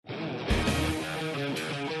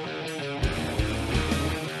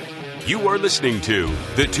You are listening to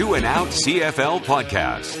the Two and Out CFL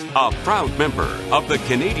podcast, a proud member of the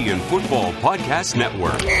Canadian Football Podcast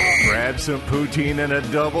Network. Grab some poutine and a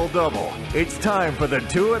double-double. It's time for the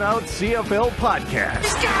Two and Out CFL podcast.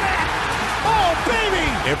 He's got it! Oh,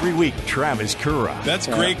 baby! Every week, Travis Kura. That's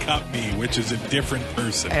Grey Cup me, which is a different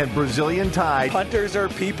person. And Brazilian Tide. Punters are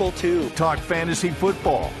people, too. Talk fantasy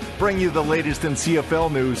football, bring you the latest in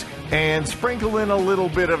CFL news, and sprinkle in a little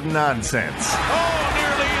bit of nonsense. Oh,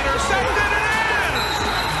 nearly intercepted it is!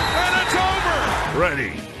 And it's over!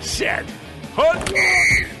 Ready, set, hunt!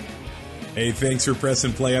 Hey, thanks for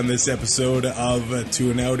pressing play on this episode of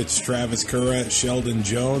Two and Out. It's Travis Kura, Sheldon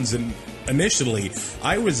Jones, and initially,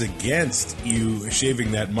 I was against you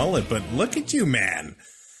shaving that mullet, but look at you, man.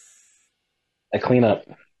 I clean up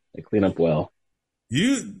well.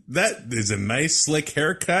 That is a nice slick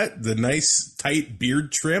haircut, the nice tight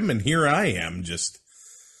beard trim, and here I am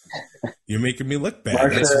you're making me look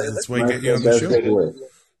bad. That's why I get you on the show.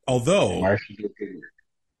 Although,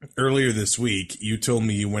 earlier this week, you told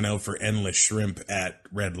me you went out for endless shrimp at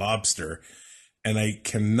Red Lobster, and I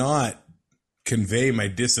cannot convey my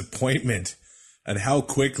disappointment at how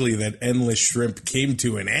quickly that endless shrimp came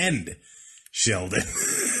to an end, Sheldon.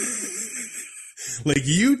 Like,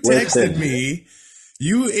 you texted me,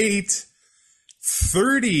 you ate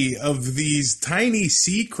 30 of these tiny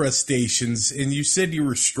sea crustaceans, and you said you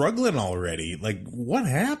were struggling already. Like, what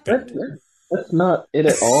happened? That's not it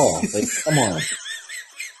at all. Like, come on.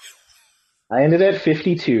 I ended at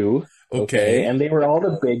 52. Okay. And they were all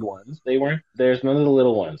the big ones. There's none of the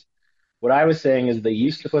little ones. What I was saying is they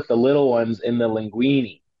used to put the little ones in the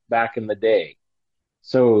linguine back in the day.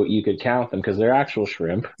 So you could count them because they're actual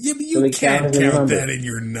shrimp. Yeah, but you can't count that in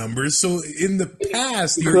your numbers. So in the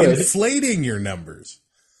past, you're inflating your numbers.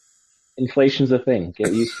 Inflation's a thing.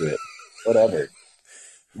 Get used to it. Whatever.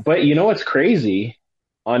 But you know what's crazy?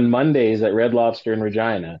 On Mondays at Red Lobster in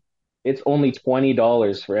Regina, it's only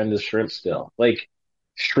 $20 for endless shrimp still. Like,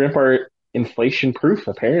 shrimp are inflation-proof,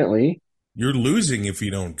 apparently. You're losing if you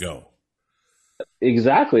don't go.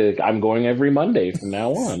 Exactly. Like, I'm going every Monday from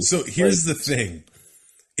now on. So here's the thing.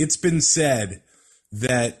 It's been said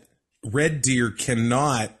that Red Deer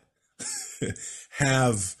cannot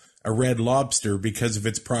have a Red Lobster because of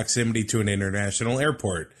its proximity to an international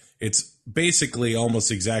airport. It's basically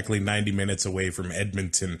almost exactly 90 minutes away from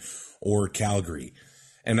Edmonton or Calgary.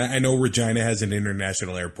 And I know Regina has an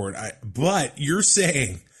international airport, but you're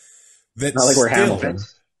saying that not like we're Hamilton.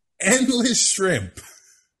 Endless shrimp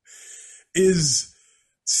is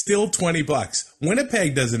still $20.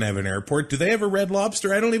 Winnipeg doesn't have an airport. Do they have a Red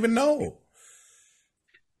Lobster? I don't even know.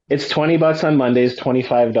 It's $20 on Mondays,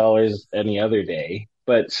 $25 any other day,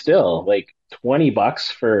 but still, like,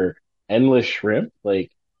 $20 for endless shrimp.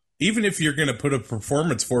 Like, even if you're going to put a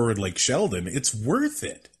performance forward like Sheldon, it's worth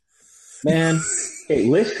it. Man, hey,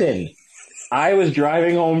 listen. I was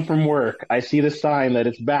driving home from work. I see the sign that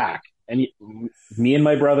it's back, and me and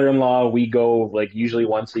my brother-in-law, we go like usually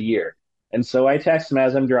once a year. And so I text him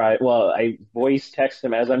as I'm driving. Well, I voice text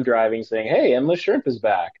him as I'm driving saying, hey, endless shrimp is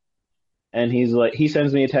back. And he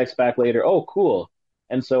sends me a text back later. Oh, cool.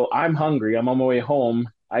 And so I'm hungry. I'm on my way home.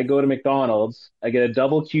 I go to McDonald's. I get a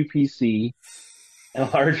double QPC and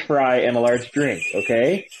a large fry and a large drink.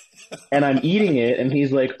 Okay. And I'm eating it. And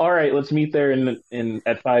he's like, all right, let's meet there at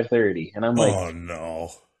 5:30. And I'm like, oh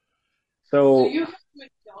no. So you had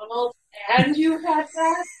McDonald's and you had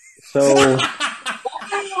that? So,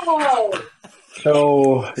 Wow.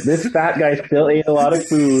 so this fat guy still ate a lot of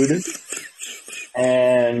food,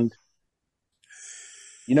 and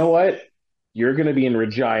you know what? You're going to be in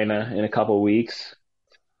Regina in a couple weeks.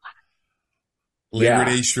 Labor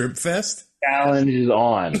Day Shrimp Fest? Challenge is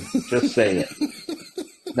on. Just saying.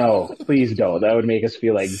 No, please don't. That would make us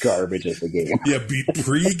feel like garbage at the game. Yeah,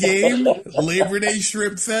 pre-game Labor Day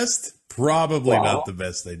Shrimp Fest? Probably not the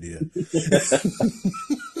best idea.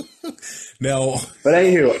 No. But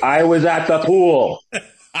anywho, I was at the pool.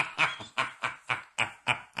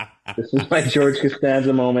 This is my George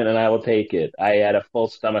Costanza moment, and I will take it. I had a full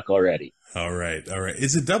stomach already. All right.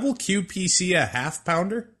 Is a double QPC a half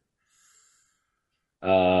pounder?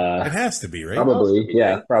 It has to be, right? Probably.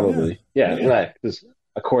 Yeah, probably. Yeah. Just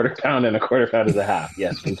a quarter pound and a quarter pound is a half.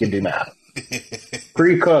 Yes, we can do math.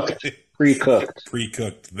 Pre-cooked.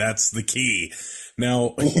 That's the key.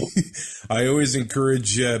 Now, I always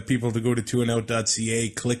encourage people to go to twoandout.ca,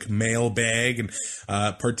 click mailbag, and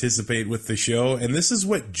participate with the show. And this is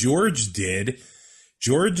what George did.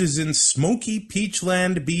 George is in Smoky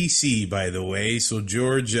Peachland, BC, by the way. So,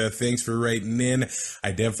 George, thanks for writing in.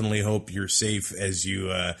 I definitely hope you're safe as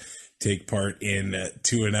you take part in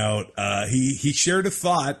Two and Out. He shared a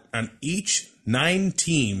thought on each 9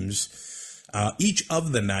 teams, each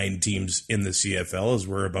of the 9 teams in the CFL, as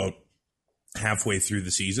we're about halfway through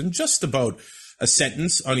the season, just about a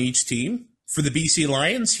sentence on each team. For the BC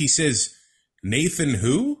Lions, he says, Nathan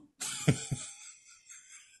who?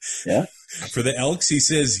 Yeah. For the Elks, he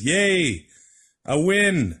says, yay, a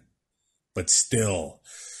win, but still.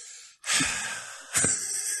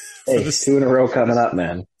 Hey, 2 in a row coming up,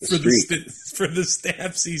 man. For the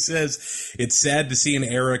Stamps, he says, it's sad to see an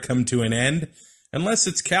era come to an end, unless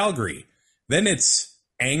it's Calgary. Then it's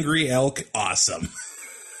angry elk awesome.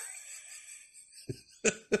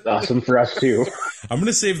 Awesome for us, too. I'm going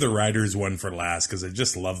to save the Riders one for last because I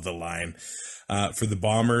just love the line. For the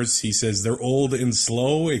Bombers, he says, they're old and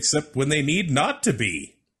slow, except when they need not to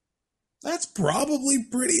be. That's probably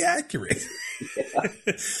pretty accurate.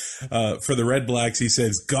 For the Red Blacks, he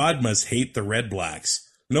says, God must hate the Red Blacks.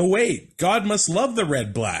 No, wait. God must love the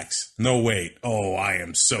Red Blacks. No, wait. Oh, I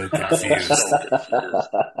am so confused.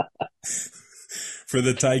 For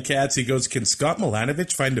the Ticats, he goes, can Scott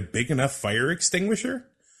Milanovich find a big enough fire extinguisher?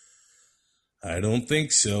 I don't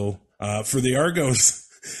think so. For the Argos,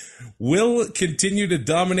 will continue to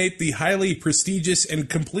dominate the highly prestigious and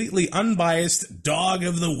completely unbiased Dog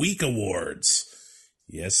of the Week awards.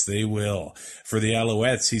 Yes, they will. For the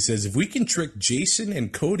Alouettes, he says, if we can trick Jason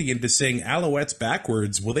and Cody into saying Alouettes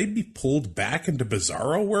backwards, will they be pulled back into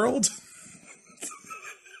Bizarro World?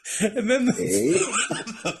 And then the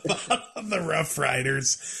thought of the Rough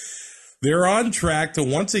Riders. They're on track to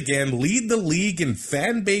once again lead the league in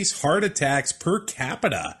fan base heart attacks per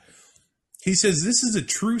capita. He says this is a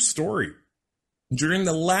true story. During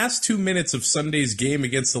the last 2 minutes of Sunday's game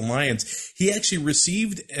against the Lions, he actually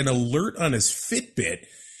received an alert on his Fitbit.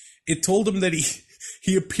 It told him that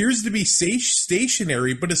he appears to be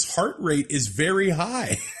stationary, but his heart rate is very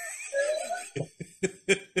high.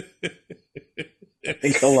 I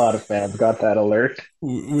think a lot of fans got that alert.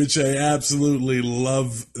 Which I absolutely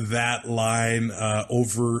love that line.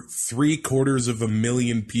 Over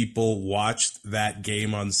 750,000 people watched that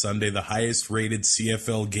game on Sunday, the highest rated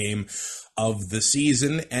CFL game of the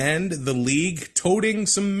season, and the league toting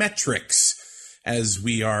some metrics as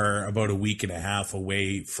we are about a week and a half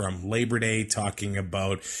away from Labor Day, talking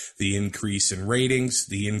about the increase in ratings,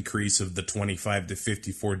 the increase of the 25 to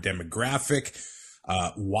 54 demographic,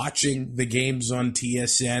 watching the games on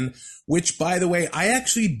TSN, which, by the way, I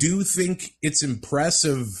actually do think it's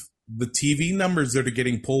impressive, the TV numbers that are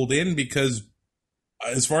getting pulled in, because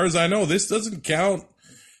as far as I know, this doesn't count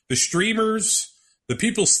the streamers, the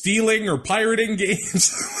people stealing or pirating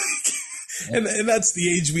games. and that's the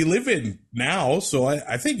age we live in now. So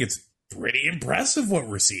I think it's pretty impressive what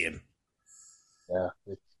we're seeing. Yeah,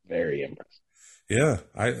 it's very impressive. Yeah,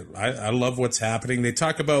 I love what's happening. They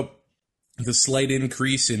talk about the slight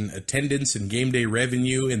increase in attendance and game day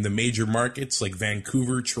revenue in the major markets like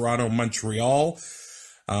Vancouver, Toronto, Montreal.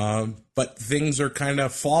 But things are kind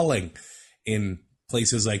of falling in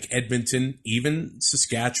places like Edmonton, even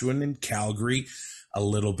Saskatchewan and Calgary a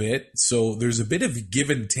little bit. So there's a bit of give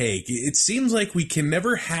and take. It seems like we can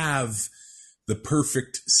never have the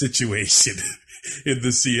perfect situation in the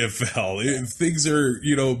CFL. If things are,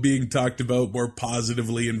 being talked about more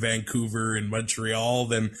positively in Vancouver and Montreal,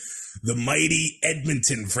 then the mighty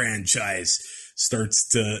Edmonton franchise starts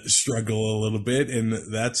to struggle a little bit, and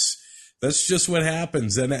that's just what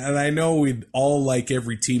happens. And I know we'd all like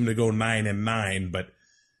every team to go 9-9, but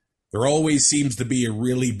there always seems to be a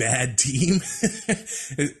really bad team.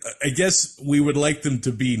 I guess we would like them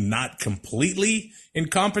to be not completely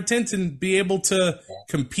incompetent and be able to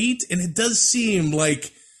compete. And it does seem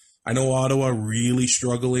like, I know Ottawa really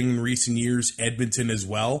struggling in recent years, Edmonton as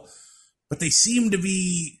well, but they seem to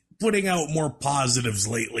be putting out more positives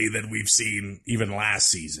lately than we've seen even last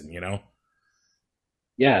season,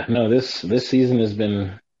 Yeah, no, this season has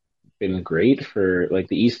been great for, like,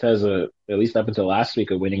 the East has at least up until last week,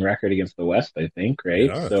 a winning record against the West, I think, right?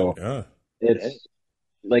 Yeah. It's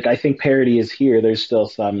like, I think parity is here. There's still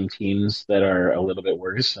some teams that are a little bit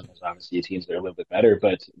worse, and there's obviously teams that are a little bit better,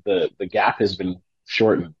 but the gap has been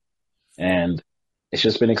shortened, and it's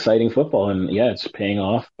just been exciting football, and yeah, it's paying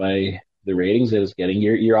off by the ratings that it's getting.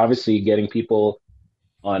 You're obviously getting people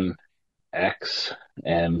on X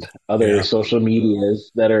and other social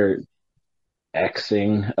medias that are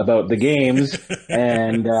Xing about the games,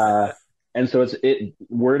 and so it's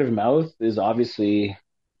word of mouth is obviously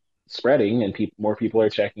spreading, and more people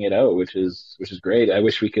are checking it out, which is great. I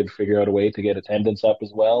wish we could figure out a way to get attendance up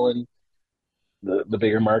as well, and the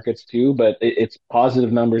bigger markets too, but it's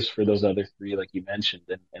positive numbers for those other three, like you mentioned,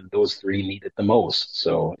 and those three need it the most.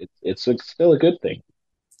 So it's still a good thing.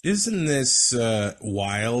 Isn't this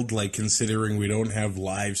wild? Like, considering we don't have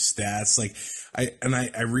live stats, like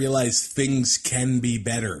I realize things can be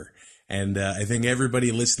better, and I think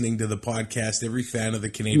everybody listening to the podcast, every fan of the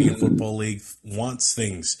Canadian Football League, wants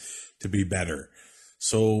things to be better.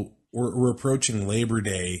 So we're approaching Labor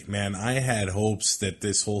Day, man. I had hopes that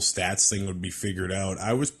this whole stats thing would be figured out.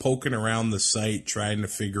 I was poking around the site trying to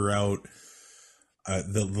figure out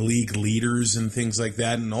the league leaders and things like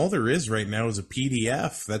that, and all there is right now is a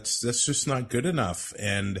PDF. That's just not good enough.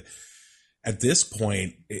 And at this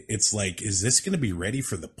point, it's like, is this going to be ready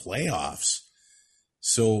for the playoffs?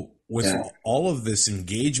 So with all of this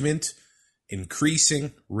engagement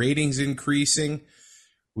increasing, ratings increasing,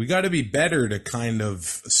 we got to be better to kind of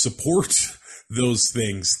support those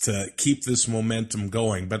things to keep this momentum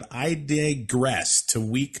going. But I digress to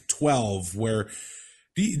week 12, where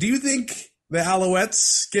do you think the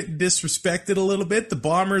Alouettes get disrespected a little bit? The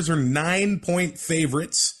Bombers are 9-point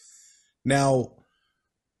favorites. Now,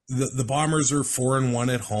 the Bombers are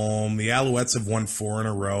 4-1 at home. The Alouettes have won 4 in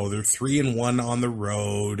a row. They're 3-1 on the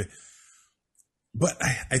road. But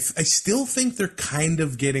I still think they're kind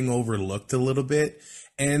of getting overlooked a little bit.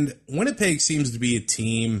 And Winnipeg seems to be a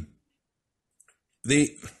team,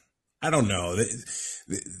 I don't know.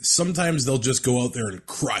 Sometimes they'll just go out there and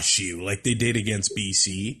crush you like they did against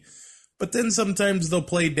BC. But then sometimes they'll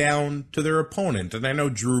play down to their opponent. And I know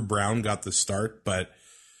Drew Brown got the start, but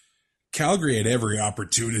Calgary had every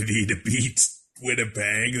opportunity to beat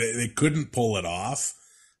Winnipeg. They couldn't pull it off.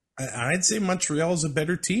 I'd say Montreal's a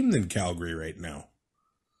better team than Calgary right now.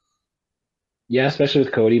 Yeah, especially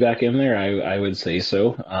with Cody back in there, I would say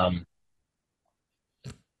so.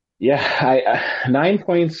 9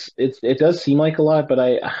 points, it does seem like a lot, but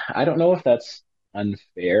I don't know if that's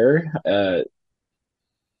unfair.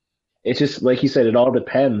 It's just like you said, it all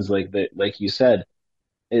depends. Like you said,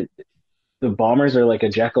 the Bombers are like a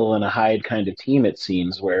Jekyll and a Hyde kind of team. It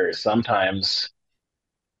seems, where sometimes,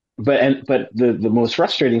 but the most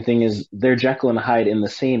frustrating thing is they're Jekyll and Hyde in the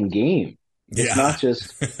same game. It's not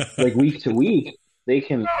just like week to week. They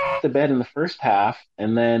can put the bed in the first half,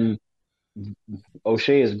 and then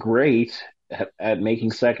O'Shea is great at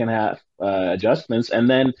making second half adjustments, and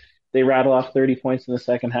then they rattle off 30 points in the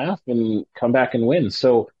second half and come back and win.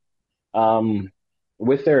 So.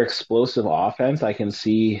 With their explosive offense, I can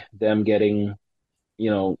see them getting,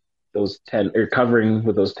 those 10 or covering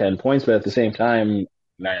with those 10 points, but at the same time,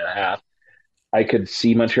 9.5. I could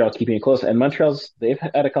see Montreal keeping it close, and they've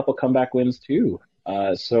had a couple comeback wins too.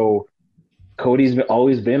 So Cody's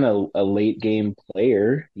always been a late game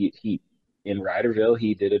player. He in Riderville,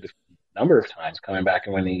 he did it a number of times, coming back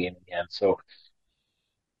and winning the game again. So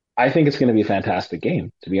I think it's going to be a fantastic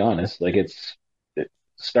game, to be honest. Like it's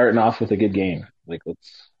starting off with a good game. Like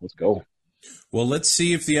let's go. Well, let's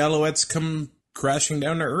see if the Alouettes come crashing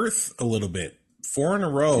down to earth a little bit. 4 in a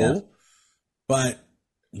row, but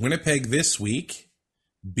Winnipeg this week,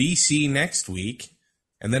 BC next week,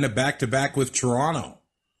 and then a back-to-back with Toronto.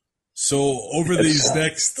 So over these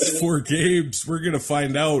next 4 games, we're going to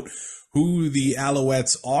find out who the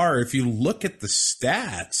Alouettes are. If you look at the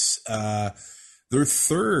stats, they're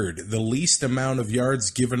third, the least amount of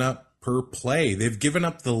yards given up per play. They've given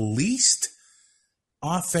up the least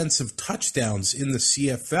offensive touchdowns in the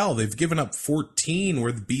CFL. They've given up 14,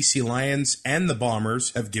 where the BC Lions and the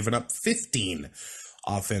Bombers have given up 15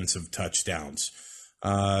 offensive touchdowns.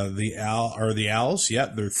 The Owls,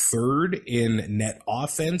 they're third in net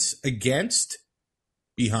offense against,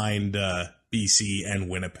 behind BC and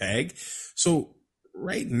Winnipeg. So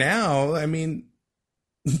right now, I mean,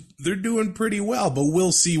 they're doing pretty well, but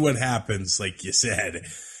we'll see what happens, like you said,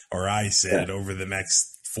 or I said, over the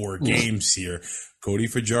next 4 games here. Cody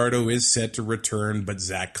Fajardo is set to return, but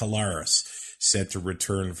Zach Collaros set to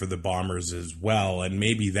return for the Bombers as well. And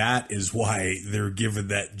maybe that is why they're given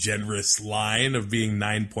that generous line of being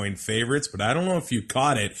 9-point favorites. But I don't know if you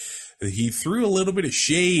caught it. He threw a little bit of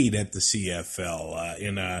shade at the CFL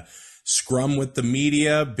in a scrum with the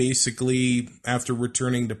media, basically after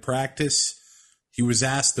returning to practice. He was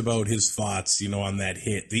asked about his thoughts, on that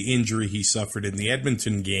hit, the injury he suffered in the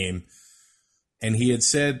Edmonton game. And he had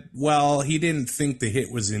said, well, he didn't think the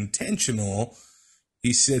hit was intentional.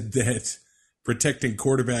 He said that protecting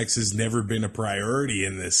quarterbacks has never been a priority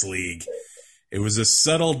in this league. It was a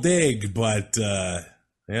subtle dig, but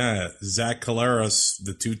Zach Collaros,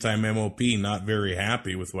 the 2-time MOP, not very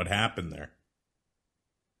happy with what happened there.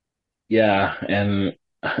 Yeah, and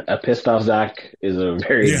a pissed off Zach is a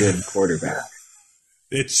very good quarterback.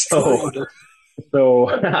 It's true. So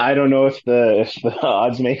I don't know if the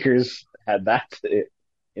odds makers had that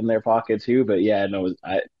in their pocket too, but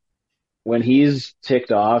when he's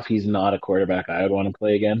ticked off, he's not a quarterback I would want to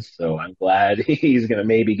play against. So I'm glad he's going to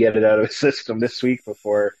maybe get it out of his system this week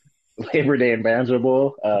before Labor Day and Banjo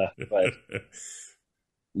Bowl. But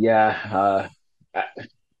yeah,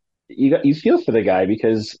 you feel for the guy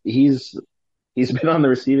because he's been on the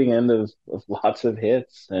receiving end of lots of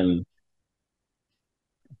hits, and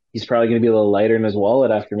he's probably going to be a little lighter in his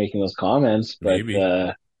wallet after making those comments. But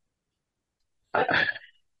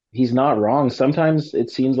he's not wrong. Sometimes it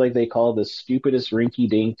seems like they call the stupidest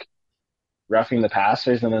rinky-dink roughing the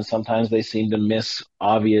passers, and then sometimes they seem to miss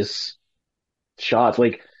obvious shots.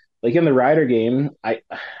 Like in the Ryder game, I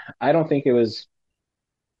don't think it was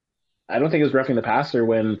roughing the passer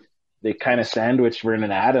when they kind of sandwiched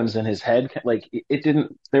Vernon Adams and his head. Like it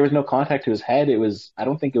didn't. There was no contact to his head. I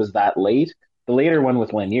don't think it was that late. The later one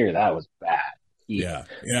with Lanier, that was bad. That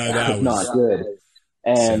was not good.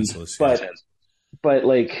 And senseless, but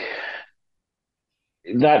like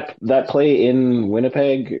that play in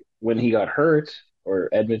Winnipeg when he got hurt, or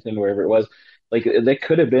Edmonton, wherever it was, like it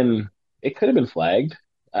could have been flagged.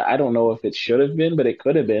 I don't know if it should have been, but it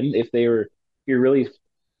could have been if you're really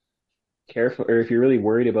careful, or if you're really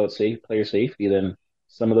worried about player safety, then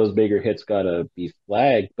some of those bigger hits gotta be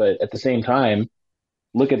flagged. But at the same time,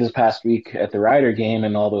 look at this past week at the Ryder game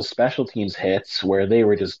and all those special teams hits where they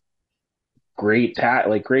were just great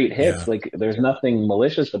hits. Yeah. Like there's nothing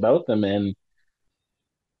malicious about them, and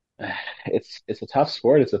it's a tough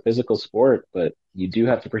sport. It's a physical sport, but you do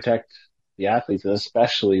have to protect the athletes, and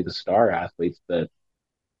especially the star athletes that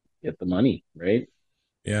get the money, right?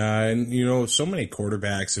 Yeah, and so many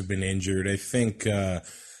quarterbacks have been injured. I think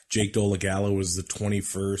Jake Dolegala was the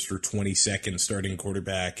 21st or 22nd starting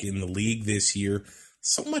quarterback in the league this year.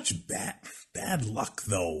 So much bad luck,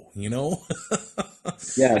 though,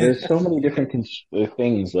 Yeah, there's so many different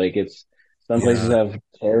things. Like some places have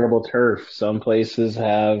terrible turf. Some places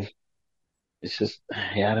it's just,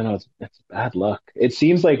 I don't know. It's bad luck. It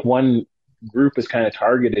seems like one group is kind of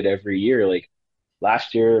targeted every year. Like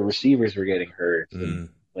last year, receivers were getting hurt. And,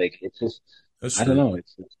 like it's just, I don't know.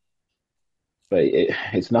 But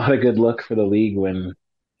it's not a good look for the league when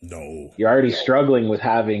you're already struggling with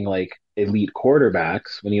having like elite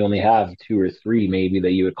quarterbacks when you only have 2 or 3 maybe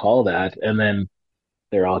that you would call that, and then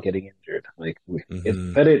they're all getting injured. Like,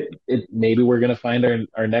 maybe we're going to find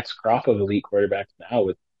our next crop of elite quarterbacks now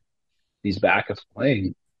with these backups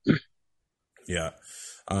playing. Yeah.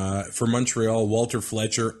 For Montreal, Walter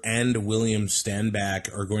Fletcher and William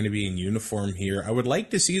Stanback are going to be in uniform here. I would like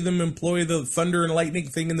to see them employ the thunder and lightning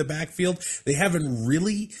thing in the backfield. They haven't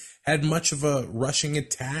really had much of a rushing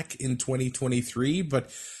attack in 2023,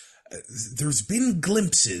 but there's been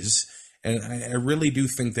glimpses, and I really do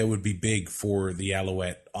think that would be big for the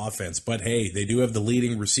Alouette offense. But hey, they do have the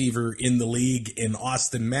leading receiver in the league in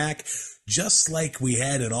Austin Mack, just like we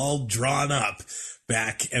had it all drawn up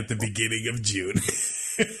back at the beginning of June.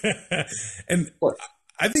 And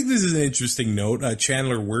I think this is an interesting note.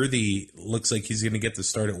 Chandler Worthy looks like he's going to get the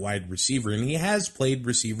start at wide receiver, and he has played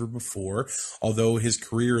receiver before, although his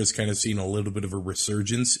career has kind of seen a little bit of a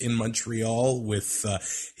resurgence in Montreal with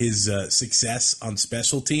his success on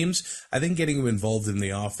special teams. I think getting him involved in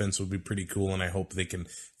the offense would be pretty cool, and I hope they can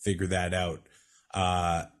figure that out.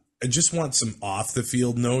 I just want some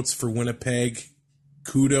off-the-field notes for Winnipeg.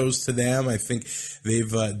 Kudos to them. I think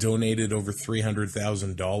they've donated over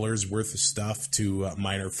 $300,000 worth of stuff to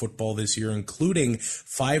minor football this year, including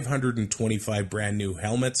 525 brand new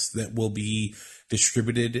helmets that will be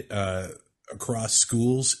distributed across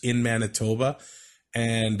schools in Manitoba.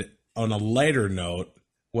 And on a lighter note,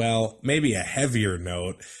 well, maybe a heavier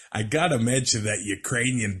note, I got to mention that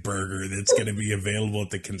Ukrainian burger that's going to be available at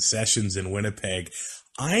the concessions in Winnipeg.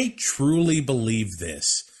 I truly believe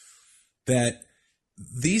that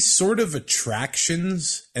these sort of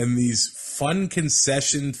attractions and these fun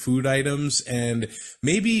concession food items, and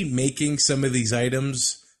maybe making some of these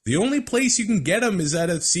items, the only place you can get them is at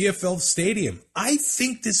a CFL stadium. I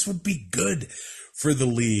think this would be good for the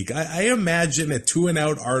league. I imagine a 2 and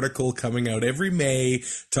Out article coming out every May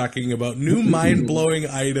talking about new mind-blowing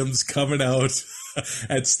items coming out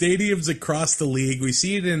at stadiums across the league. We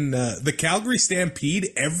see it in the Calgary Stampede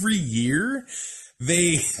every year.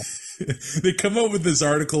 They come out with this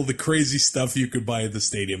article, the crazy stuff you could buy at the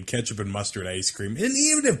stadium, ketchup and mustard ice cream. And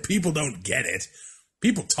even if people don't get it,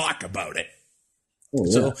 people talk about it. Oh,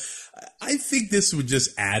 yeah. So I think this would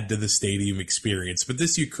just add to the stadium experience. But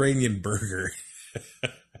this Ukrainian burger,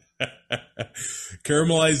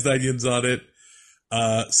 caramelized onions on it,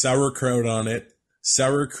 sauerkraut on it,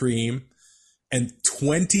 sour cream, and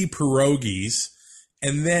 20 pierogies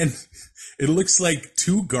And then it looks like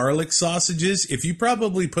 2 garlic sausages. If you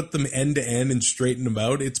probably put them end to end and straighten them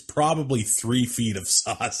out, it's probably 3 feet of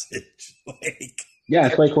sausage. Yeah,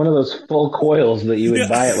 it's like one of those full coils that you would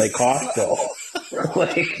buy at like Costco.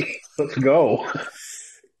 Let's go.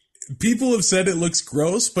 People have said it looks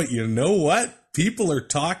gross, but you know what? People are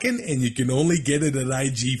talking, and you can only get it at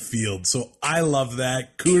IG Field. So I love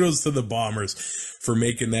that. Kudos to the Bombers for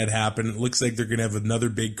making that happen. It looks like they're going to have another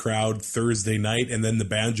big crowd Thursday night, and then the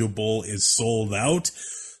Banjo Bowl is sold out.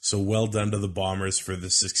 So well done to the Bombers for the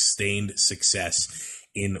sustained success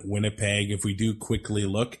in Winnipeg. If we do quickly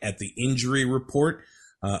look at the injury report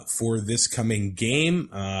for this coming game,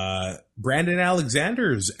 Brandon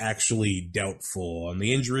Alexander is actually doubtful. On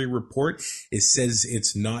the injury report, it says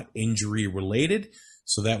it's not injury related,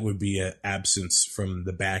 so that would be an absence from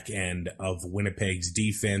the back end of Winnipeg's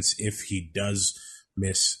defense if he does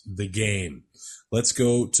miss the game. Let's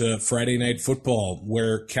go to Friday Night Football,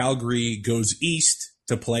 where Calgary goes east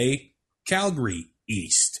to play Calgary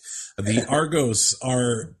East. The Argos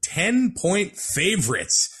are 10-point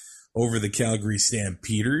favorites over the Calgary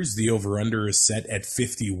Stampeders. The over-under is set at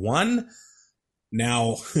 51.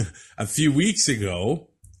 Now, a few weeks ago,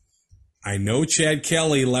 I know Chad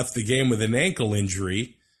Kelly left the game with an ankle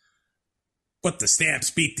injury, but the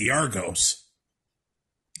Stamps beat the Argos.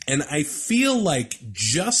 And I feel like,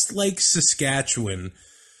 just like Saskatchewan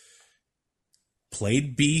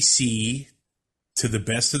played BC to the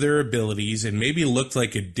best of their abilities and maybe looked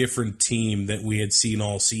like a different team that we had seen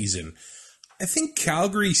all season, I think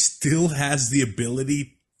Calgary still has the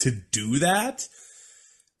ability to do that.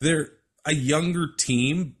 They're a younger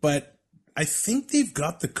team, but I think they've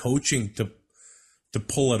got the coaching to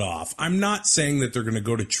pull it off. I'm not saying that they're going to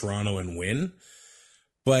go to Toronto and win,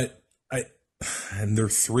 but and they're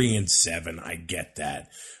 3-7. I get that,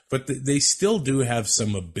 but they still do have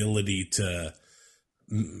some ability to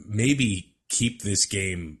maybe keep this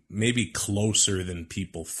game maybe closer than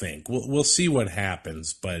people think. We'll see what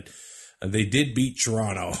happens, but they did beat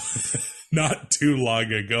Toronto not too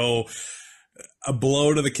long ago. A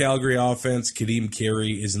blow to the Calgary offense. Kadeem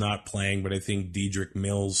Carey is not playing, but I think Dedrick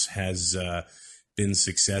Mills has been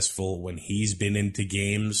successful when he's been into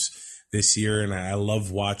games this year, and I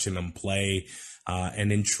love watching him play.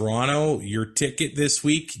 And in Toronto, your ticket this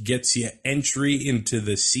week gets you entry into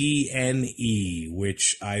the CNE,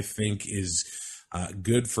 which I think is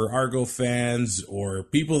good for Argo fans or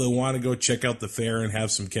people that want to go check out the fair and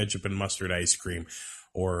have some ketchup and mustard ice cream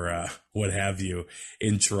or what have you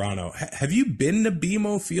in Toronto. Have you been to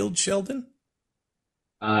BMO Field, Sheldon?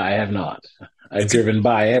 I have not. I've driven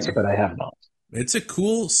by it, but I have not. It's a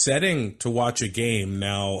cool setting to watch a game.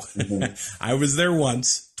 Now, I was there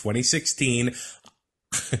once, 2016.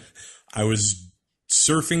 I was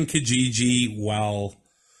surfing Kijiji while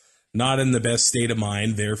not in the best state of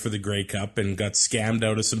mind there for the Grey Cup and got scammed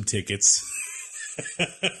out of some tickets.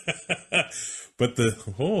 But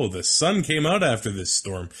the sun came out after this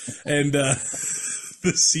storm. And the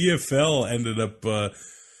CFL ended up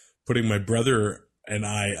putting my brother and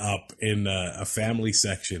I up in a family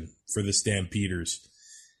section for the Stampeders.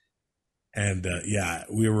 And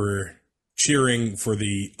we were cheering for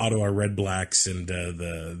the Ottawa Red Blacks, and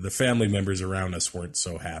the family members around us weren't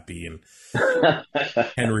so happy, and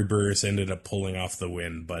Henry Burris ended up pulling off the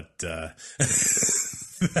win, but that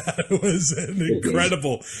was an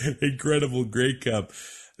incredible Grey Cup.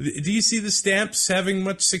 Do you see the Stamps having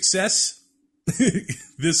much success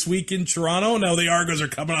this week in Toronto? Now the Argos are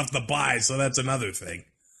coming off the bye, so that's another thing.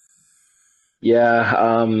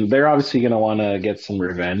 Yeah, they're obviously going to want to get some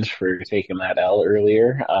revenge for taking that L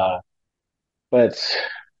earlier. But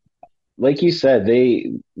like you said,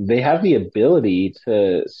 they have the ability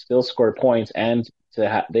to still score points, and they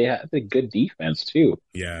have a good defense too.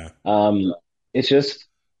 Yeah. It's just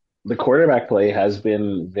the quarterback play has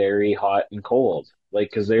been very hot and cold. Like,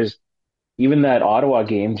 because there's even that Ottawa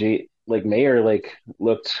game, Mayer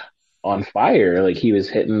looked on fire. Like he was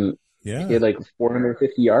hitting. Yeah. He had like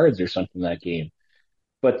 450 yards or something that game.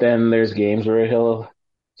 But then there's games where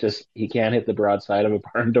he can't hit the broadside of a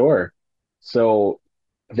barn door. So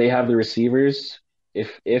they have the receivers.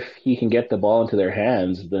 If he can get the ball into their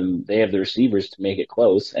hands, then they have the receivers to make it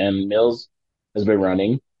close. And Mills has been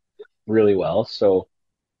running really well. So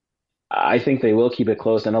I think they will keep it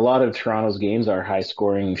close. And a lot of Toronto's games are high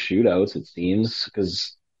scoring shootouts, it seems,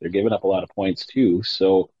 because they're giving up a lot of points too.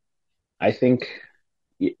 So I think,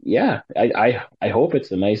 yeah, I hope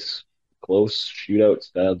it's a nice, close shootout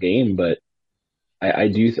style game, but I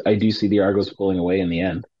do see the Argos pulling away in the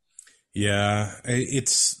end. Yeah,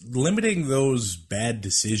 it's limiting those bad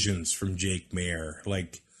decisions from Jake Mayer.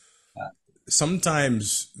 Like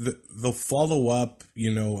sometimes they'll follow up,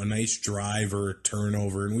 a nice drive or a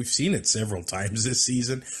turnover, and we've seen it several times this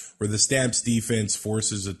season where the Stamps defense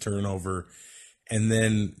forces a turnover and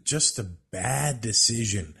then just a bad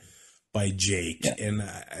decision by Jake. Yeah. And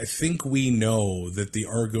I think we know that the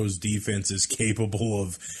Argos defense is capable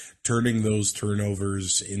of turning those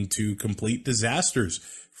turnovers into complete disasters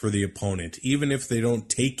for the opponent. Even if they don't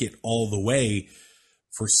take it all the way,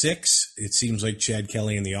 for 6, it seems like Chad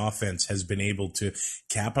Kelly and the offense has been able to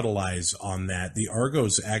capitalize on that. The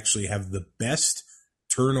Argos actually have the best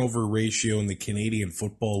turnover ratio in the Canadian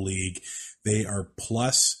Football League. They are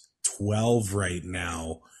plus 12 right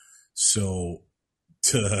now. So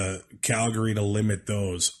to Calgary to limit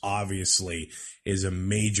those, obviously, is a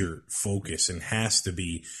major focus and has to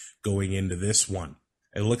be going into this one.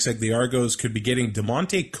 It looks like the Argos could be getting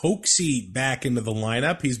DeMonte Coxie back into the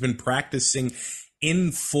lineup. He's been practicing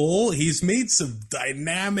in full. He's made some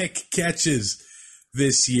dynamic catches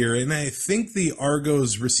this year, and I think the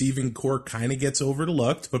Argos receiving core kind of gets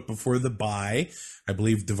overlooked, but before the bye, I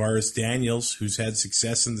believe Davaris Daniels, who's had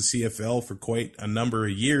success in the CFL for quite a number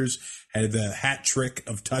of years, had the hat trick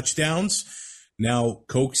of touchdowns. Now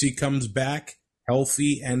Coxie comes back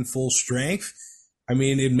healthy and full strength. I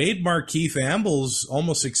mean, it made Markeith Ambles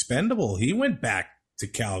almost expendable. He went back to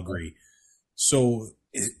Calgary. So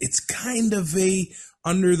it's kind of a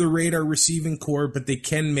under-the-radar receiving core, but they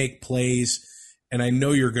can make plays, and I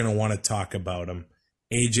know you're going to want to talk about him.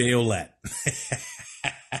 AJ Ouellette.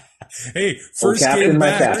 Hey, first game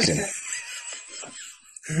back.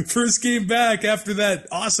 First game back after that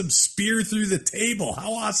awesome spear through the table.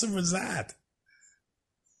 How awesome was that?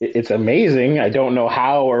 It's amazing. I don't know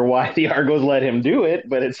how or why the Argos let him do it,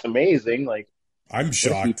 but it's amazing. Like, I'm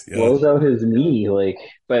shocked. He blows out his knee,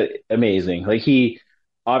 but amazing. Like, he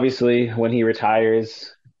obviously, when he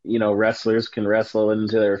retires, wrestlers can wrestle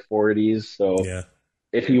into their 40s. So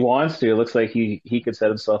if he wants to, it looks like he could set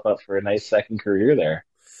himself up for a nice second career there.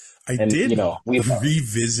 I did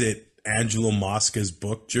revisit Angelo Mosca's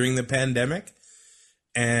book during the pandemic,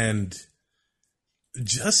 and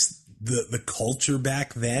just the culture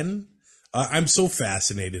back then, I'm so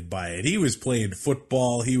fascinated by it. He was playing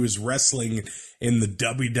football. He was wrestling in the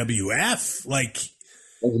WWF. Like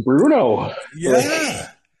Bruno.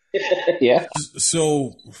 Yeah. Yeah.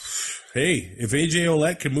 So, hey, if AJ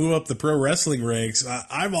Ouellette can move up the pro wrestling ranks,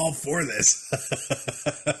 I'm all for this.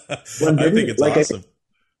 I think it's awesome.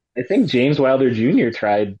 I think James Wilder Jr.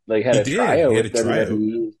 tried, had a tryout with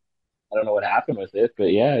WWE. I don't know what happened with it,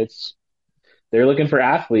 but yeah, they're looking for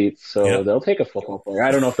athletes, so they'll take a football player.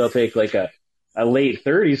 I don't know if they'll take a late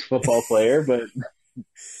 30s football player, but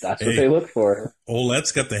that's what they look for.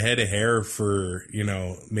 Ouellette's got the head of hair for,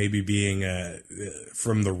 maybe being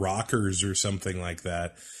from the Rockers or something like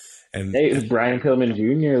that. And Brian Pillman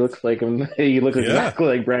Jr. looks like him. He looks exactly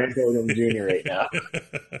like Brian Pillman Jr. right now.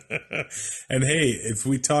 And hey, if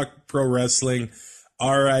we talk pro wrestling,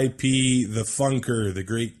 R.I.P. the Funker, the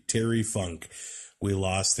great Terry Funk. We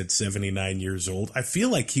lost at 79 years old. I feel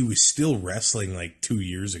like he was still wrestling 2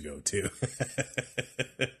 years ago, too.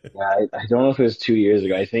 Yeah, I don't know if it was 2 years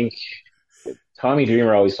ago. I think Tommy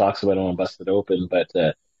Dreamer always talks about him on Busted Open, but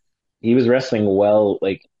he was wrestling well,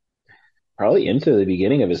 probably into the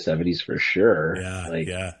beginning of his 70s for sure.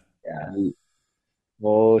 Yeah.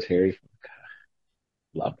 Terry Funk.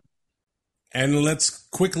 Love him. And let's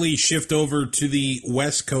quickly shift over to the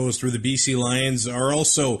West Coast, where the BC Lions are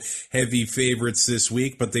also heavy favorites this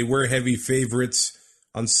week, but they were heavy favorites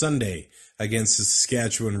on Sunday against the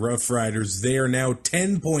Saskatchewan Roughriders. They are now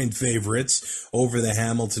 10-point favorites over the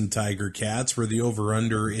Hamilton Tiger Cats, where the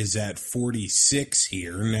over-under is at 46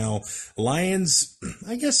 here. Now, Lions,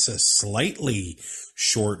 I guess a slightly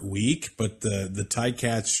short week, but the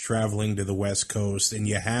Ticats traveling to the West Coast, and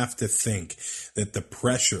you have to think that the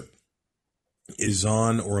pressure is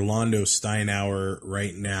on Orlando Steinauer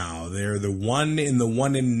right now. They're the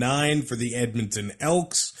 1-9 for the Edmonton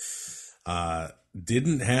Elks.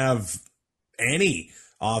 Didn't have any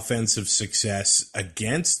offensive success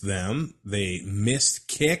against them. They missed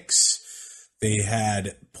kicks. They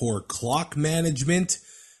had poor clock management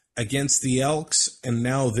against the Elks, and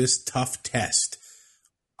now this tough test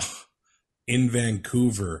in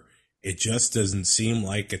Vancouver. It just doesn't seem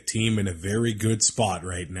like a team in a very good spot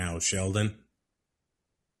right now, Sheldon.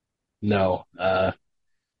 No. I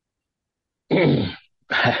don't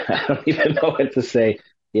even know what to say.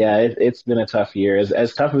 Yeah, it's been a tough year.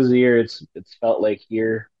 As tough as a year it's felt like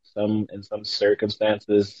here, in some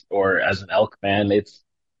circumstances, or as an Elk fan, it's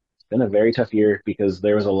been a very tough year because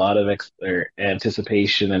there was a lot of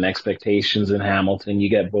anticipation and expectations in Hamilton. You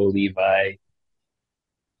get Bo Levi.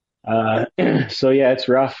 So yeah, it's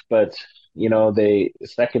rough, but they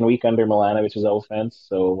second week under Milanovic's offense,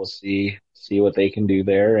 so we'll see what they can do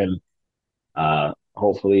there, and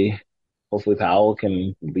hopefully Powell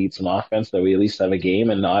can lead some offense that we at least have a game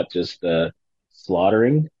and not just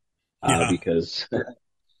slaughtering, because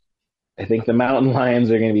I think the Mountain Lions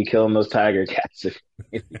are going to be killing those Tiger Cats if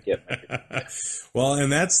we get Well,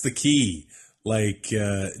 and that's the key. Like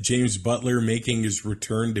James Butler making his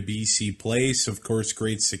return to BC Place, of course,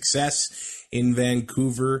 great success in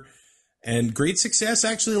Vancouver, and great success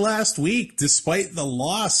actually last week, despite the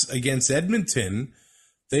loss against Edmonton.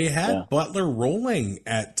 They had Butler rolling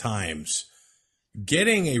at times.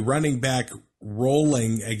 Getting a running back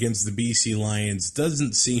rolling against the BC Lions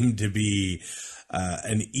doesn't seem to be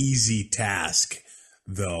an easy task,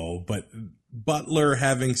 though. But Butler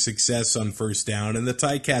having success on first down and the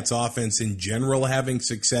Ticats offense in general having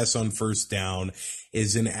success on first down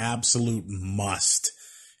is an absolute must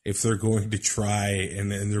if they're going to try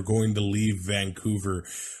and they're going to leave Vancouver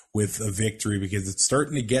with a victory, because it's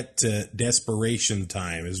starting to get to desperation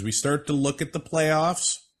time. As we start to look at the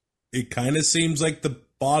playoffs, it kind of seems like the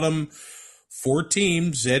bottom four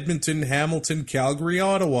teams, Edmonton, Hamilton, Calgary,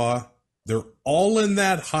 Ottawa, they're all in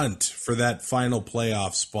that hunt for that final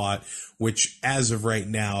playoff spot, which as of right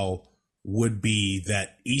now would be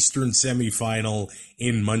that Eastern semifinal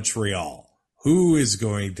in Montreal. Who is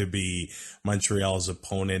going to be Montreal's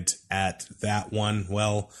opponent at that one?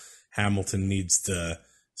 Well, Hamilton needs to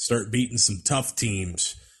start beating some tough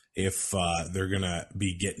teams if they're going to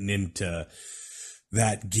be getting into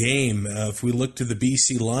that game. If we look to the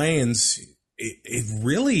BC Lions, it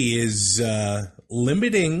really is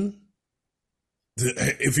limiting.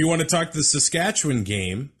 If you want to talk the Saskatchewan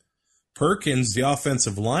game, Perkins, the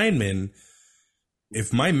offensive lineman,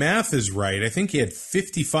 if my math is right, I think he had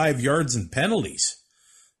 55 yards in penalties.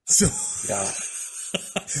 So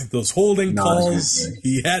those holding calls,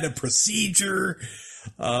 he had a procedure.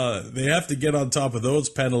 They have to get on top of those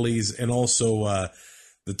penalties and also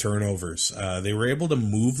the turnovers. They were able to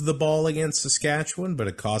move the ball against Saskatchewan, but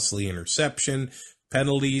a costly interception,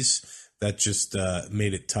 penalties, that just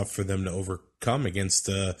made it tough for them to overcome against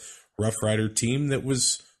a Rough Rider team that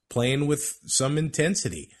was playing with some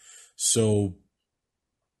intensity. So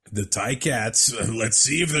the Ticats, let's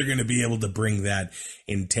see if they're going to be able to bring that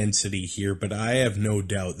intensity here. But I have no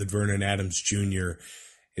doubt that Vernon Adams Jr.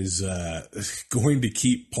 is going to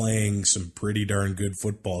keep playing some pretty darn good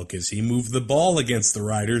football, because he moved the ball against the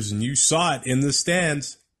Riders, and you saw it in the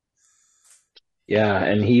stands. Yeah,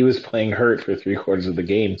 and he was playing hurt for 3/4 of the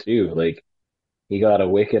game too. Like, he got a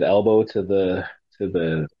wicked elbow to the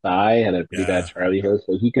thigh, had a pretty bad Charlie horse,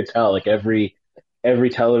 so he could tell. Like, every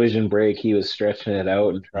television break, he was stretching it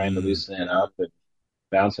out and trying to loosen it up and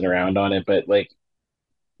bouncing around on it. But like,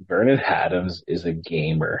 Vernon Adams is a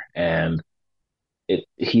gamer, and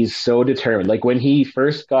he's so determined. Like, when he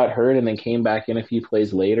first got hurt and then came back in a few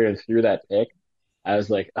plays later and threw that pick, I was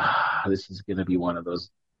like, this is going to be one of those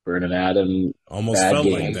Vernon Adams almost bad felt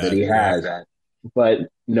games like that he has. But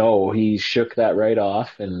no, he shook that right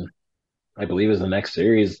off, and I believe it was the next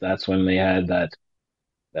series. That's when they had that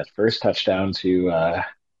first touchdown to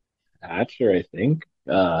Hatcher, I think.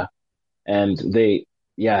 And they,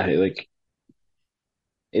 like,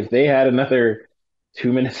 if they had another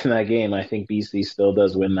 2 minutes in that game, I think BC still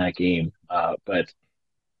does win that game. But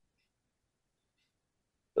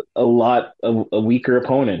a weaker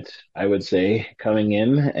opponent, I would say, coming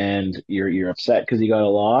in, and you're upset because you got a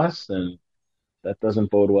loss, and that doesn't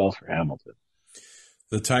bode well for Hamilton.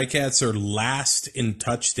 The Ticats are last in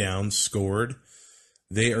touchdowns scored.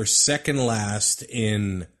 They are second last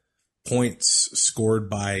in points scored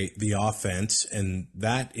by the offense, and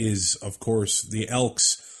that is, of course, the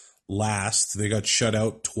Elks last. They got shut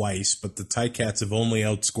out twice, but the Ticats have only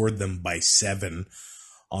outscored them by 7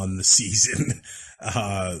 on the season.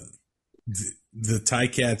 The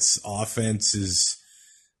Ticats offense is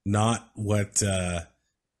not what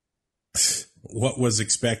was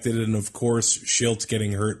expected, and of course, Schiltz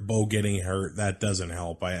getting hurt, Bo getting hurt, that doesn't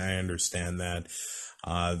help. I understand that.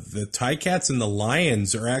 The Ticats and the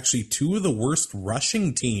Lions are actually two of the worst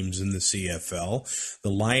rushing teams in the CFL. The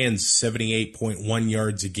Lions 78.1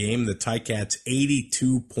 yards a game, the Ticats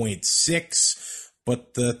 82.6,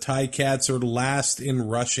 but the Ticats are last in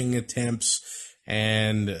rushing attempts.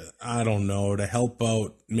 And I don't know, to help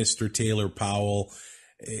out Mr. Taylor Powell,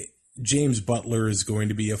 James Butler is going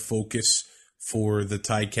to be a focus for the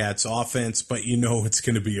Ticats offense, but it's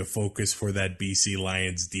going to be a focus for that BC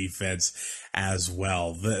Lions defense as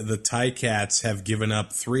well. The Ticats have given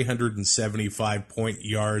up 375 point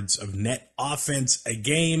yards of net offense a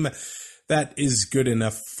game. that is good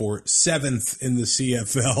enough for 7th in the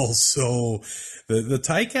CFL. So the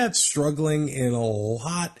Ticats struggling in a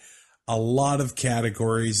lot of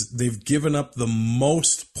categories. They've given up the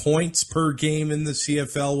most points per game in the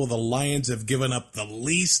CFL, while the Lions have given up the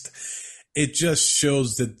least. It just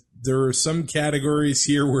shows that there are some categories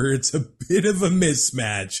here where it's a bit of a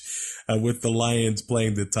mismatch with the Lions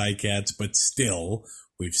playing the Ticats, but still,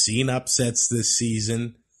 we've seen upsets this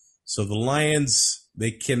season. So the Lions,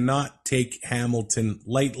 they cannot take Hamilton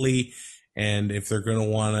lightly, and if they're going to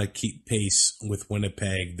want to keep pace with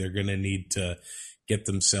Winnipeg, they're going to need to get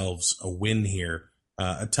themselves a win here.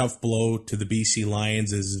 A tough blow to the BC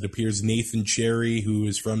Lions, as it appears Nathan Cherry, who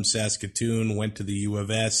is from Saskatoon, went to the U of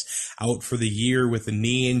S, out for the year with a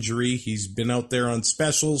knee injury. He's been out there on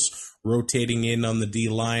specials, rotating in on the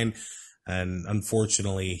D-line, and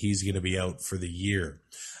unfortunately, he's going to be out for the year.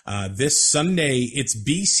 This Sunday, it's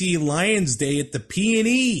BC Lions Day at the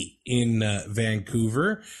P&E in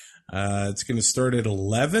Vancouver. It's going to start at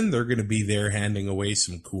 11. They're going to be there handing away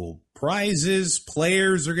some cool prizes.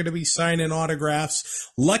 Players are going to be signing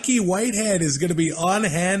autographs. Lucky Whitehead is going to be on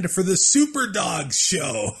hand for the Super Dogs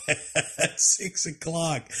show at 6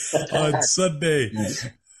 o'clock on Sunday.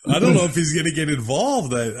 I don't know if he's going to get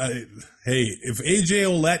involved. Hey, if AJ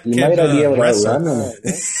Ouellette you can might not be able wrestle, to run them.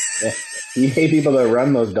 You may be able to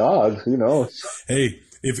run those dogs. Who knows? Hey,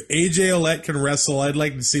 if AJ Ouellette can wrestle, I'd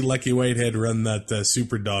like to see Lucky Whitehead run that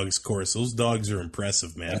Super Dogs course. Those dogs are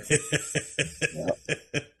impressive, man.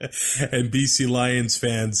 And BC Lions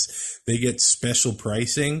fans, they get special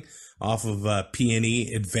pricing off of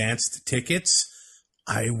P&E advanced tickets.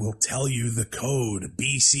 I will tell you the code,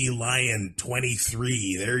 BC Lion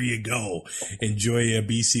 23. There you go. Enjoy a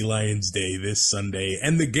BC Lions Day this Sunday.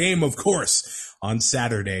 And the game, of course, on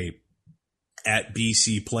Saturday at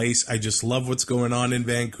BC Place. I just love what's going on in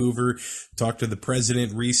Vancouver. Talked to the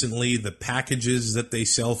president recently, the packages that they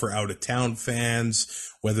sell for out-of-town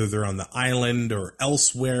fans, whether they're on the island or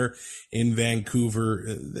elsewhere in Vancouver.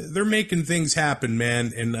 They're making things happen,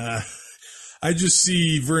 man. And I just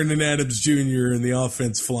see Vernon Adams Jr. and the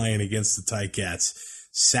offense flying against the Ticats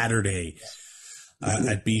Saturday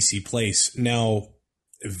at BC Place. Now,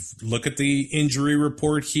 look at the injury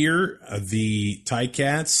report here. The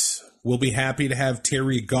Ticats will be happy to have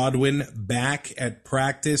Terry Godwin back at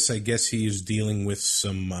practice. I guess he is dealing with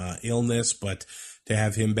some illness, but to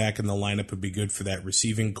have him back in the lineup would be good for that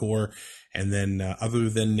receiving core. And then other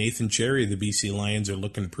than Nathan Cherry, the BC Lions are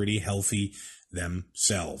looking pretty healthy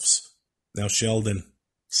themselves. Now, Sheldon,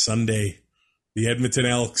 Sunday, the Edmonton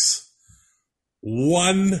Elks,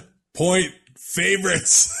 1-point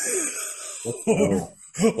favorites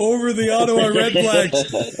over the Ottawa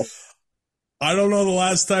Redblacks. I don't know the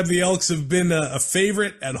last time the Elks have been a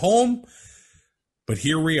favorite at home, but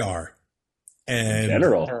here we are. And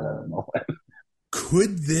General.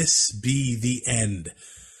 Could this be the end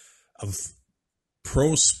of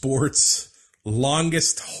pro sports'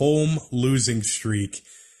 longest home losing streak?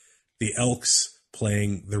 The Elks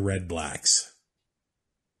playing the Redblacks.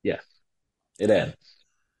 Yes, it ends.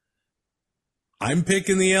 I'm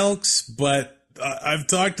picking the Elks, but I've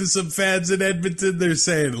talked to some fans in Edmonton. They're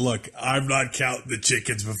saying, look, I'm not counting the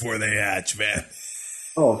chickens before they hatch, man.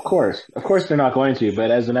 Oh, of course. Of course they're not going to, but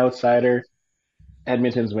as an outsider,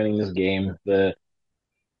 Edmonton's winning this game.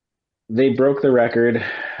 They broke the record,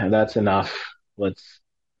 and that's enough. Let's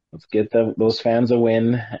get those fans a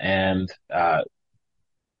win and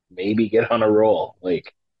maybe get on a roll.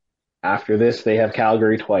 Like, after this, they have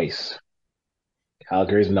Calgary twice.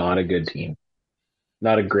 Calgary's not a good team.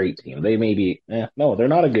 Not a great team. They may be, no, they're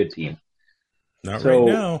not a good team. Not right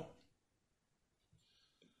now.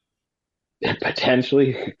 It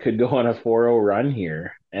potentially could go on a 4-0 run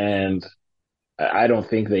here, and I don't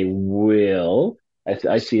think they will.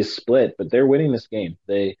 I see a split, but they're winning this game.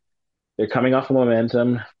 They're coming off of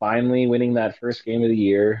momentum, finally winning that first game of the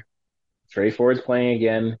year. Trey Ford's playing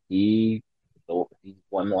again. He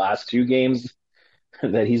won the last 2 games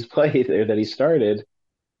that he's played or that he started.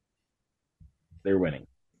 They're winning.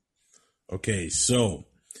 Okay, so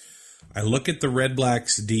I look at the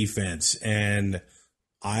Redblacks defense, and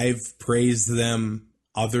I've praised them.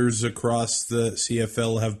 Others across the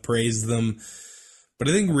CFL have praised them. But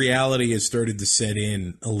I think reality has started to set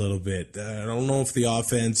in a little bit. I don't know if the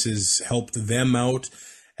offense has helped them out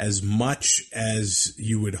as much as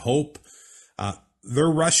you would hope. Their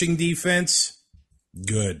rushing defense,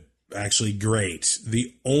 good. Actually, great.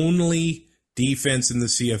 The only defense in the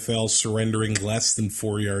CFL surrendering less than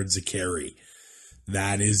 4 yards a carry.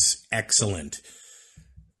 That is excellent.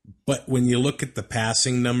 But when you look at the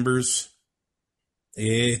passing numbers,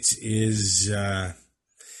 it's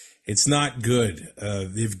It's not good.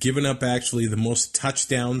 They've given up actually the most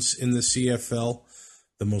touchdowns in the CFL,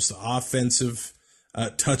 the most offensive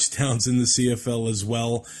touchdowns in the CFL as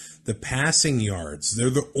well. The passing yards, they're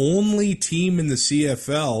the only team in the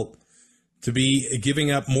CFL to be giving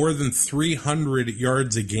up more than 300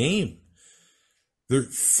 yards a game. They're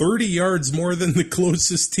 30 yards more than the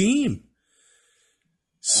closest team.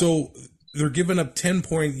 So they're giving up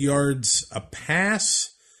 10-point yards a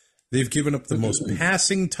pass. They've given up the most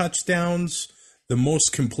passing touchdowns, the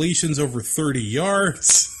most completions over 30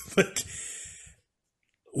 yards. Like,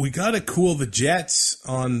 we got to cool the Jets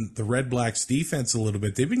on the Red Blacks defense a little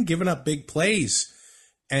bit. They've been giving up big plays.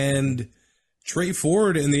 And Trey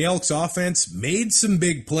Ford and the Elks offense made some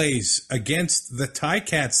big plays against the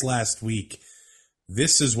Ticats last week.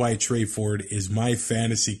 This is why Trey Ford is my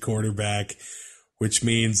fantasy quarterback, which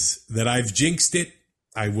means that I've jinxed it.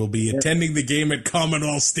 I will be attending the game at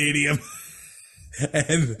Commonwealth Stadium.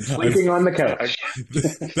 And sleeping on the couch.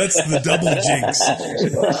 That's the double jinx.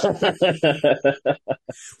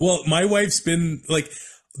 Well, my wife's been like,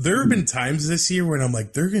 there have been times this year when I'm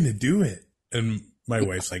like, they're going to do it. And my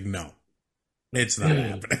wife's like, no, it's not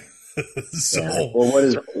happening. So, well,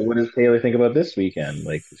 what does Taylor think about this weekend?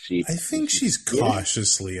 Like, I think she's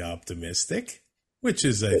cautiously optimistic, which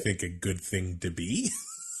is, I think, a good thing to be.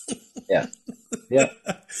 Yeah.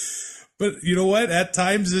 But you know what? At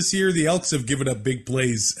times this year, the Elks have given up big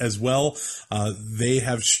plays as well. They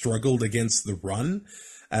have struggled against the run.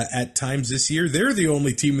 At times this year, they're the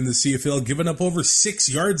only team in the CFL giving up over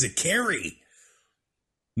 6 yards a carry.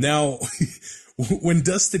 Now, when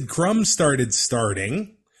Dustin Crum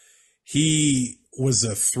starting, he was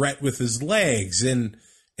a threat with his legs. And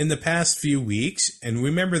in the past few weeks, and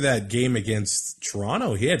remember that game against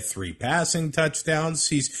Toronto, he had 3 passing touchdowns.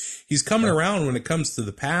 He's coming around when it comes to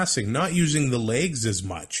the passing, not using the legs as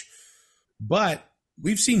much. But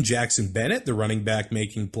we've seen Jackson Bennett, the running back,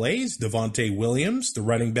 making plays. Devontae Williams, the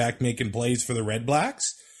running back, making plays for the Red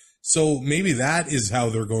Blacks. So maybe that is how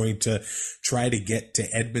they're going to try to get to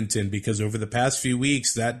Edmonton, because over the past few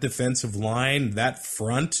weeks, that defensive line, that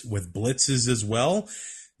front with blitzes as well,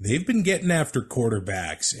 they've been getting after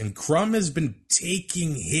quarterbacks, and Crum has been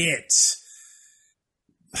taking hits.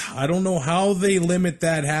 I don't know how they limit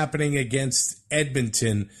that happening against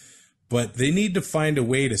Edmonton, but they need to find a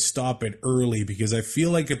way to stop it early, because I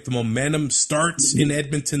feel like if the momentum starts in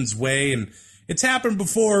Edmonton's way, and it's happened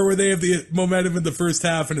before where they have the momentum in the first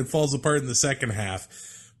half and it falls apart in the second half.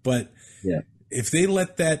 But if they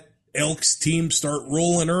let that Elks team start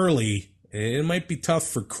rolling early, it might be tough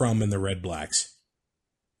for Crum and the Red Blacks.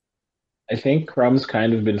 I think Crum's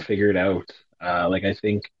kind of been figured out. I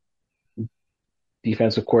think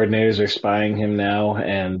defensive coordinators are spying him now,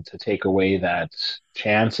 and to take away that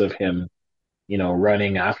chance of him,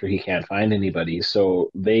 running after he can't find anybody. So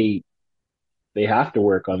they have to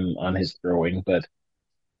work on his throwing, but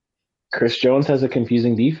Chris Jones has a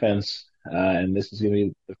confusing defense, and this is going to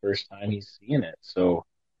be the first time he's seeing it. So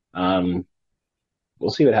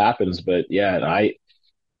we'll see what happens. But I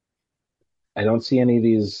don't see any of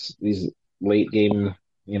these late game,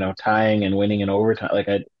 tying and winning in overtime. Like,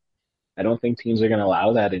 I don't think teams are going to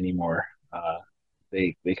allow that anymore.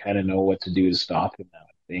 They kind of know what to do to stop him now,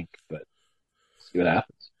 I think, but see what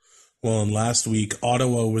happens. Well, and last week,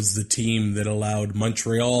 Ottawa was the team that allowed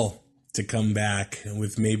Montreal to come back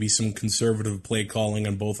with maybe some conservative play calling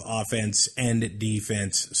on both offense and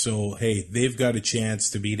defense. So, hey, they've got a chance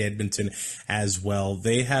to beat Edmonton as well.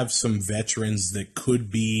 They have some veterans that could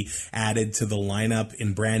be added to the lineup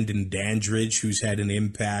in Brandon Dandridge, who's had an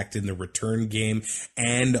impact in the return game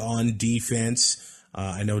and on defense.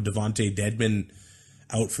 I know Devontae Dedmon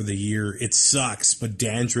out for the year. It sucks, but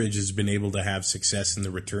Dandridge has been able to have success in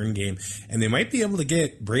the return game, and they might be able to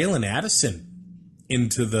get Braylon Addison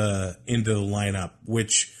into the lineup,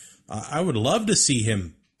 which I would love to see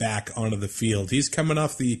him back onto the field. He's coming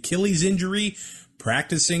off the Achilles injury,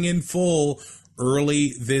 practicing in full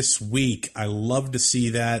early this week. I love to see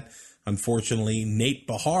that. Unfortunately, Nate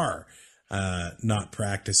Bahar not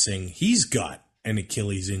practicing. He's got an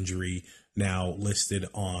Achilles injury now listed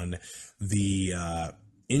on the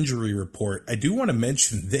injury report. I do want to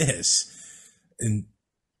mention this, and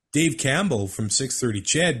Dave Campbell from 630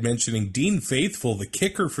 Ched mentioning Dean Faithful, the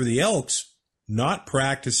kicker for the Elks, not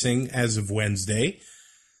practicing as of Wednesday.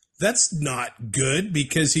 That's not good,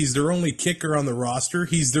 because he's their only kicker on the roster.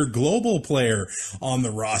 He's their global player on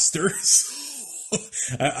the roster. So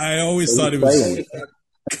I always thought it was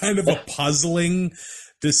kind of a puzzling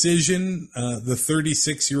decision, the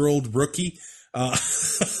 36-year-old rookie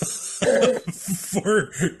for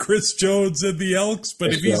Chris Jones and the Elks.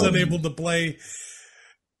 But if he's unable to play,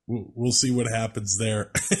 we'll see what happens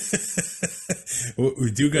there.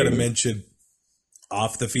 We do got to mention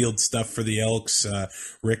off the field stuff for the Elks.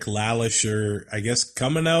 Rick Lallisher, I guess,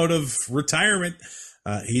 coming out of retirement.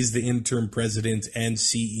 He's the interim president and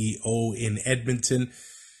CEO in Edmonton.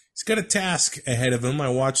 He's got a task ahead of him. I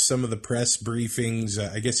watched some of the press briefings.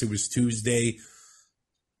 I guess it was Tuesday.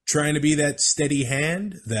 Trying to be that steady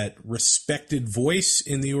hand, that respected voice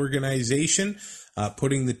in the organization,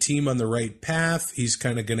 putting the team on the right path. He's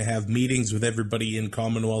kind of going to have meetings with everybody in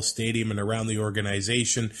Commonwealth Stadium and around the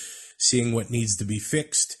organization, seeing what needs to be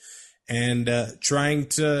fixed, and trying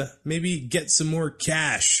to maybe get some more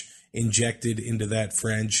cash injected into that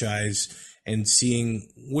franchise and seeing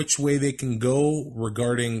which way they can go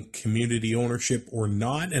regarding community ownership or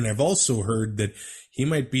not. And I've also heard that he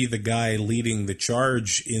might be the guy leading the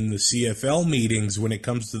charge in the CFL meetings when it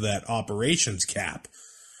comes to that operations cap.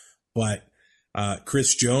 But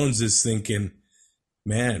Chris Jones is thinking,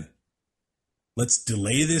 man, let's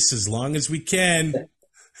delay this as long as we can.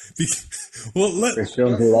 Chris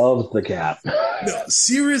Jones loves the cap. No,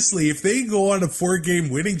 seriously, if they go on a 4-game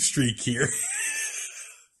winning streak here,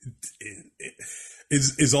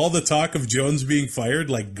 is all the talk of Jones being fired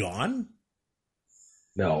gone?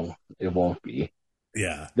 No, it won't be.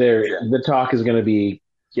 Yeah. The talk is going to be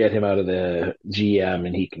get him out of the GM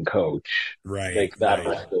and he can coach. Right.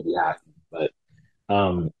 That'll still be happening. But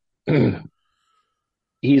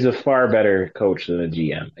he's a far better coach than a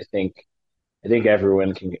GM. I think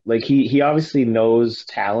everyone can he obviously knows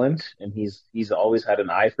talent and he's always had an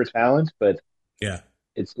eye for talent, but yeah.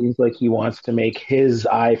 It seems like he wants to make his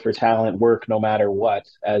eye for talent work no matter what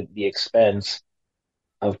at the expense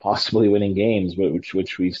of possibly winning games,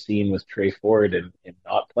 which we've seen with Trey Ford and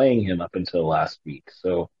not playing him up until last week.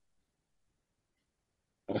 So,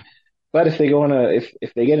 but if they go on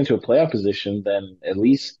if they get into a playoff position, then at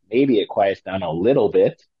least maybe it quiets down a little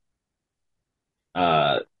bit.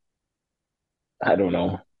 I don't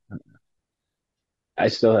know. I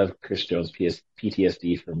still have Chris Jones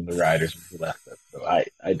PTSD from the Riders when he left us, so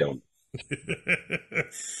I don't.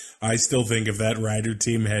 I still think if that Rider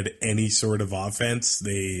team had any sort of offense,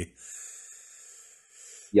 they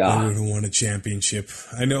would have won a championship.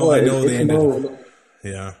 I know they ended.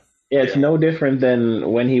 Yeah, it's no different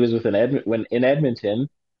than when he was with when in Edmonton.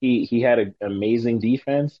 He had an amazing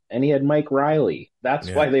defense, and he had Mike Riley. That's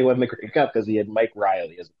why they won the Grey Cup, because he had Mike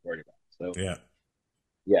Riley as a quarterback. So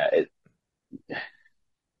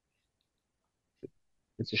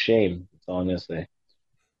it's a shame. That's all I'm gonna say.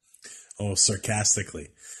 Oh, sarcastically.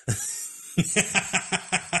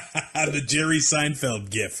 The Jerry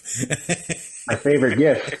Seinfeld gif. My favorite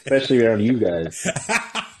gif, especially around you guys.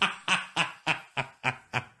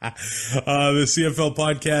 The CFL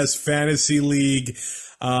Podcast Fantasy League.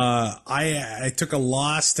 I took a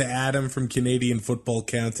loss to Adam from Canadian Football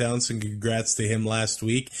Countdown, so congrats to him last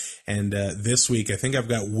week. And this week, I think I've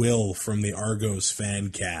got Will from the Argos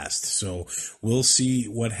Fancast. So we'll see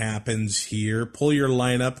what happens here. Pull your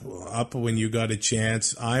lineup up when you got a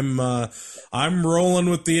chance. I'm rolling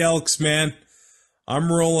with the Elks, man.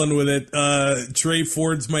 I'm rolling with it. Trey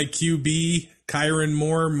Ford's my QB. Kyron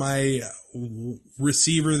Moore, my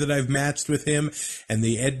receiver that I've matched with him, and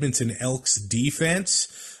the Edmonton Elks defense.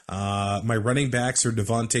 My running backs are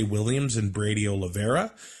Devontae Williams and Brady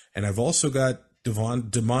Oliveira, and I've also got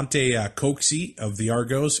DeMonte Coxie of the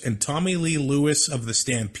Argos and Tommy Lee Lewis of the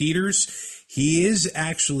Stampeders. He is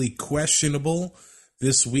actually questionable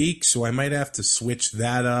this week, so I might have to switch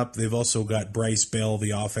that up. They've also got Bryce Bell,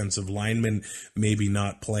 the offensive lineman, maybe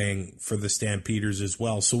not playing for the Stampeders as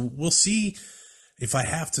well. So we'll see if I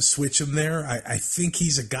have to switch him there. I think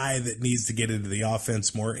he's a guy that needs to get into the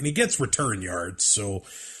offense more, and he gets return yards, so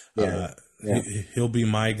he'll be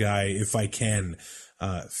my guy if I can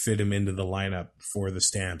fit him into the lineup for the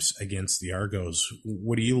Stamps against the Argos.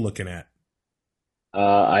 What are you looking at?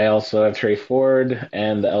 I also have Trey Ford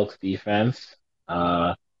and the Elks defense.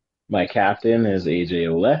 My captain is AJ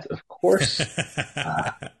Ouellette, of course.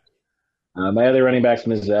 My other running back's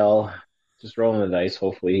Mizell. Just rolling the dice.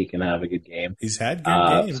 Hopefully he can have a good game. He's had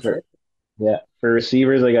good games. For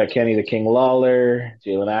receivers, I got Kenny the King Lawler,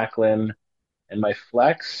 Jalen Acklin, and my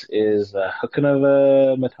flex is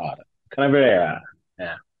Hukanova Matata. Hukanova.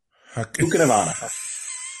 Yeah. Hukanavana.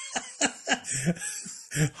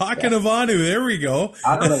 Hakanavanu, there we go.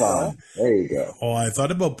 Hakanavanu, there you go. Oh, I thought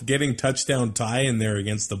about getting touchdown tie in there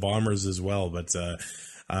against the Bombers as well, but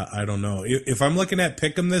I don't know. If I'm looking at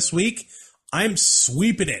Pick'em this week, I'm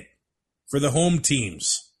sweeping it for the home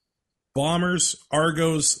teams. Bombers,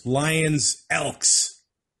 Argos, Lions, Elks.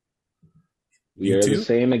 We are the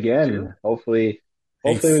same again. Hopefully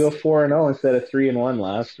Hopefully we go 4-0 instead of 3-1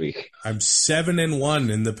 last week. I'm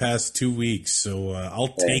 7-1 in the past 2 weeks, so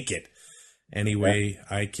I'll take it any way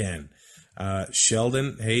I can.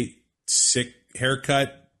 Sheldon, hey, sick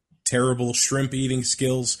haircut, terrible shrimp eating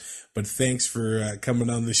skills, but thanks for coming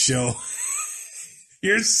on the show.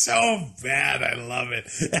 You're so bad. I love it.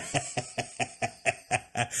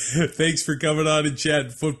 Thanks for coming on and chatting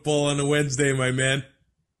football on a Wednesday, my man.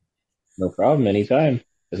 No problem. Anytime.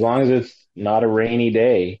 As long as it's not a rainy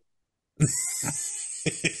day.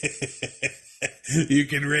 You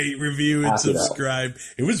can rate, review, and subscribe.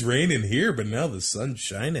 It was raining here, but now the sun's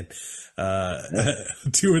shining.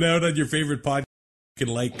 Tune out on your favorite podcast. You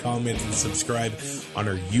can like, comment, and subscribe on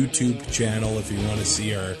our YouTube channel if you want to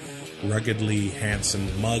see our ruggedly handsome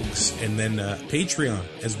mugs, and then Patreon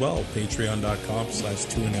as well,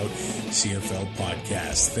 patreon.com/2andout CFL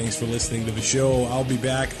podcast. Thanks for listening to the show. I'll be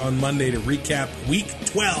back on Monday to recap week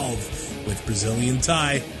 12 with Brazilian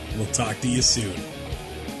Tie. We'll talk to you soon.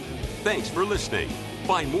 Thanks for listening.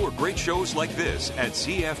 Find more great shows like this at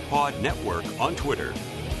CF Pod Network on Twitter.